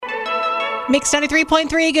Mix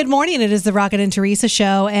 93.3, good morning. It is the Rocket and Teresa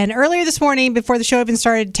show. And earlier this morning, before the show even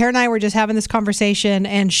started, Tara and I were just having this conversation,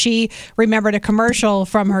 and she remembered a commercial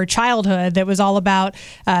from her childhood that was all about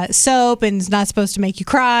soap and it's not supposed to make you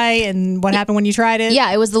cry and what happened when you tried it.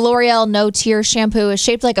 Yeah, it was the L'Oreal No Tear shampoo. It's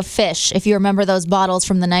shaped like a fish, if you remember those bottles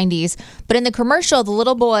from the 90s. But in the commercial, the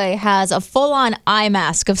little boy has a full-on eye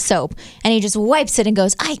mask of soap, and he just wipes it and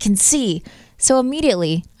goes, "I can see." So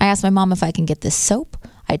immediately, I asked my mom if I can get this soap.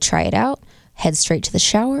 I'd try it out. Head straight to the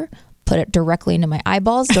shower, put it directly into my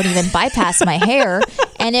eyeballs, don't even bypass my hair,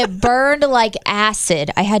 and it burned like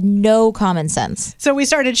acid. I had no common sense. So we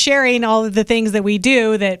started sharing all of the things that we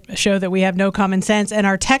do that show that we have no common sense, and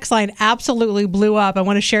our text line absolutely blew up. I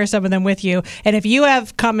want to share some of them with you. And if you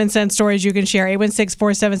have common sense stories, you can share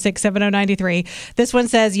 816-476-7093. This one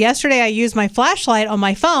says, yesterday I used my flashlight on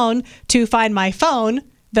my phone to find my phone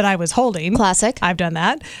that I was holding. Classic. I've done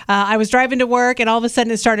that. I was driving to work and all of a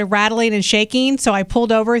sudden it started rattling and shaking. So I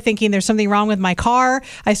pulled over thinking there's something wrong with my car.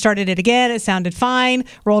 I started it again. It sounded fine.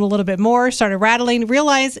 Rolled a little bit more, started rattling.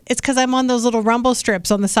 Realized it's because I'm on those little rumble strips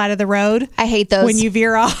on the side of the road. I hate those. When you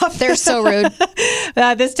veer off. They're so rude.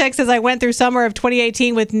 This text says, I went through summer of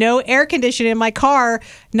 2018 with no air conditioning in my car,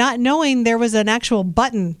 not knowing there was an actual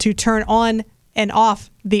button to turn on and off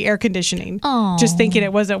the air conditioning. Aww. Just thinking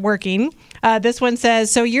it wasn't working. This one says,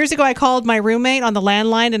 so years ago I called my roommate on the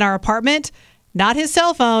landline in our apartment, not his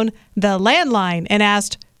cell phone, the landline, and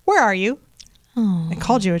asked, where are you? Aww. I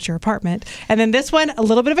called you at your apartment. And then this one, a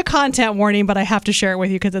little bit of a content warning, but I have to share it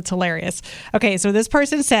with you because it's hilarious. Okay, so this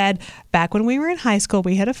person said, back when we were in high school,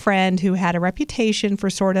 we had a friend who had a reputation for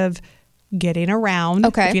sort of getting around,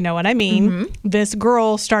 if you know what I mean. Mm-hmm. This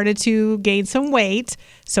girl started to gain some weight.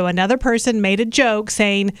 So another person made a joke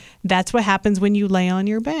saying, that's what happens when you lay on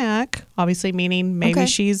your back. Obviously meaning maybe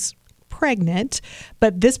she's pregnant.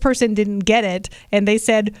 But this person didn't get it. And they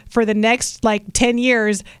said for the next 10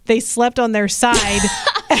 years, they slept on their side.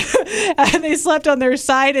 They slept on their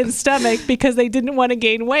side and stomach because they didn't want to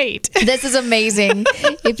gain weight. This is amazing.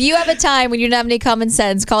 If you have a time when you don't have any common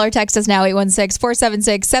sense, call or text us now,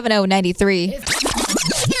 816-476-7093.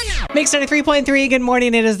 Mix 93.3, good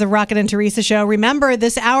morning. It is the Rocket and Teresa show. Remember,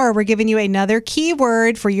 this hour, we're giving you another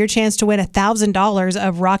keyword for your chance to win $1,000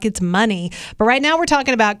 of Rocket's money. But right now, we're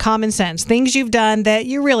talking about common sense, things you've done that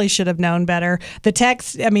you really should have known better. The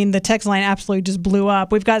text line absolutely just blew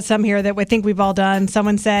up. We've got some here that we think we've all done.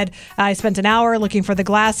 Someone said, I spent an hour looking for the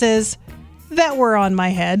glasses that were on my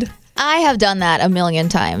head. I have done that a million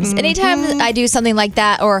times. Mm-hmm. Anytime I do something like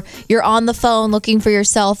that, or you're on the phone looking for your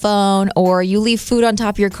cell phone, or you leave food on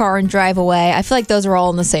top of your car and drive away, I feel like those are all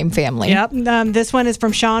in the same family. Yep. This one is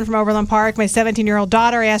from Sean from Overland Park. My 17-year-old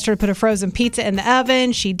daughter, I asked her to put a frozen pizza in the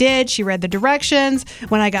oven. She did. She read the directions.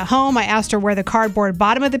 When I got home, I asked her where the cardboard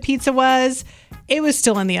bottom of the pizza was. It was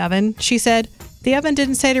still in the oven. She said, the oven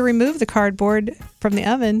didn't say to remove the cardboard from the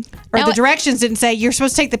oven. Or now the directions didn't say you're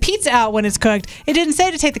supposed to take the pizza out when it's cooked. It didn't say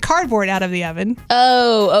to take the cardboard out of the oven.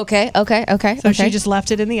 Oh, okay. So she just left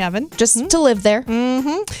it in the oven. Just to live there.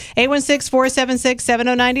 Mm-hmm.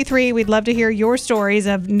 816-476-7093. We'd love to hear your stories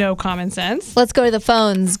of no common sense. Let's go to the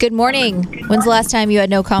phones. Good morning. When's the last time you had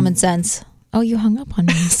no common sense? Oh, you hung up on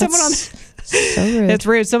me. So rude. It's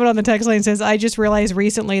rude. Someone on the text line says, I just realized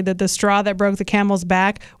recently that the straw that broke the camel's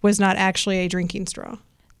back was not actually a drinking straw.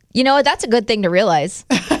 You know what? That's a good thing to realize.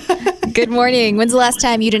 Good morning. When's the last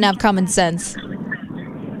time you didn't have common sense?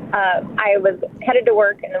 I was headed to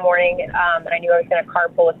work in the morning, and I knew I was going to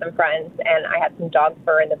carpool with some friends, and I had some dog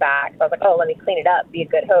fur in the back. So I was like, let me clean it up, be a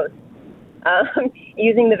good host.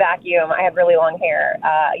 Using the vacuum, I have really long hair,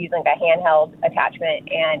 using a handheld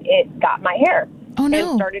attachment, and it got my hair. Oh, no.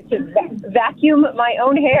 And started to vacuum my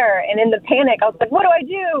own hair. And in the panic, I was like, what do I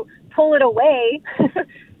do? Pull it away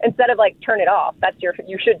instead of turn it off.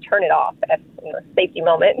 You should turn it off at a safety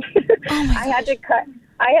moment. Oh I had to cut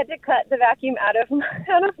the vacuum out of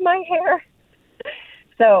my hair.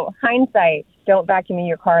 So hindsight, don't vacuum in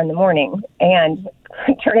your car in the morning and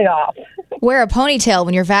turn it off. Wear a ponytail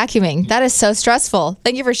when you're vacuuming. That is so stressful.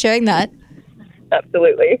 Thank you for sharing that.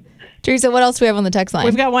 Absolutely. Teresa, what else do we have on the text line?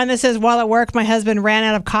 We've got one that says, while at work, my husband ran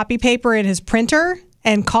out of copy paper in his printer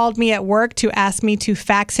and called me at work to ask me to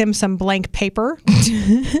fax him some blank paper.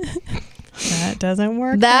 That doesn't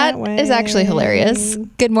work that way. That is actually hilarious.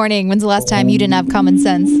 Good morning. When's the last time you didn't have common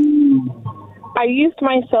sense? I used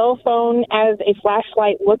my cell phone as a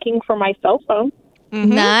flashlight looking for my cell phone.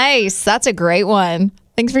 Mm-hmm. Nice. That's a great one.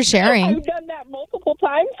 Thanks for sharing. I've done that multiple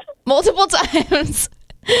times. Multiple times.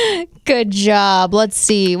 Good job. Let's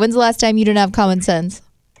see. When's the last time you didn't have common sense?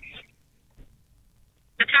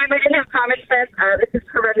 The time I didn't have common sense, this is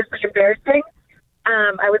horrendously embarrassing.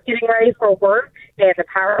 I was getting ready for work, and the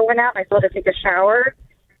power went out. And I still had to take a shower.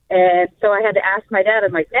 And so I had to ask my dad,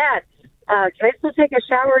 I'm like, Dad, can I still take a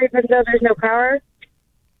shower even though there's no power?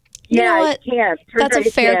 You know what? I can. That's a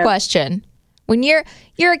fair question. When you're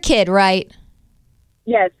a kid, right?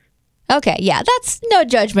 Yes. Okay, yeah, that's no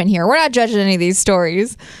judgment here. We're not judging any of these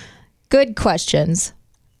stories. Good questions.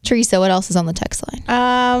 Teresa, what else is on the text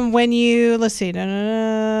line? When you, let's see.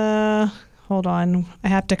 Hold on. I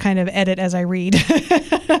have to kind of edit as I read.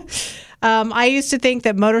 I used to think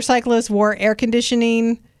that motorcyclists wore air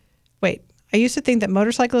conditioning. Wait, I used to think that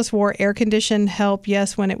motorcyclists wore air conditioned help,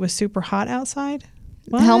 yes, when it was super hot outside.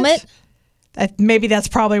 What? Helmet? Maybe that's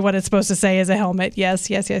probably what it's supposed to say is a helmet. Yes.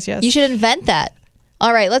 You should invent that.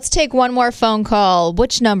 All right, let's take one more phone call.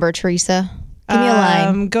 Which number, Teresa? Give me a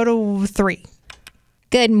line. Go to 3.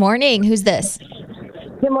 Good morning. Who's this?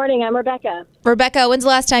 Good morning. I'm Rebecca. Rebecca, when's the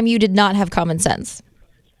last time you did not have common sense?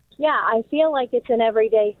 Yeah, I feel like it's an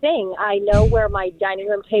everyday thing. I know where my dining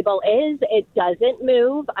room table is. It doesn't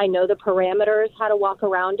move. I know the parameters, how to walk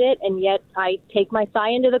around it, and yet I take my thigh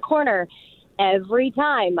into the corner. Every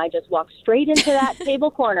time I just walk straight into that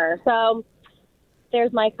table corner. So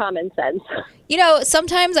there's my common sense. You know,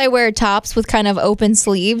 sometimes I wear tops with kind of open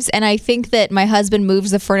sleeves, and I think that my husband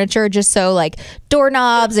moves the furniture just so like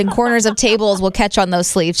doorknobs and corners of tables will catch on those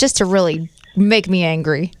sleeves just to really make me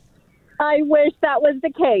angry. I wish that was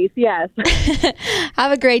the case, yes.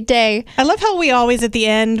 Have a great day. I love how we always at the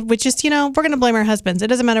end, which is, we're going to blame our husbands. It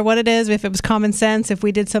doesn't matter what it is. If it was common sense, if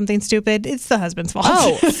we did something stupid, it's the husband's fault.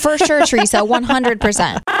 Oh, for sure, Teresa,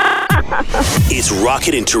 100%. It's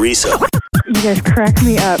Rocket and Teresa You guys crack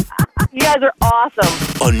me up. You guys are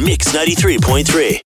awesome. on Mix 93.3.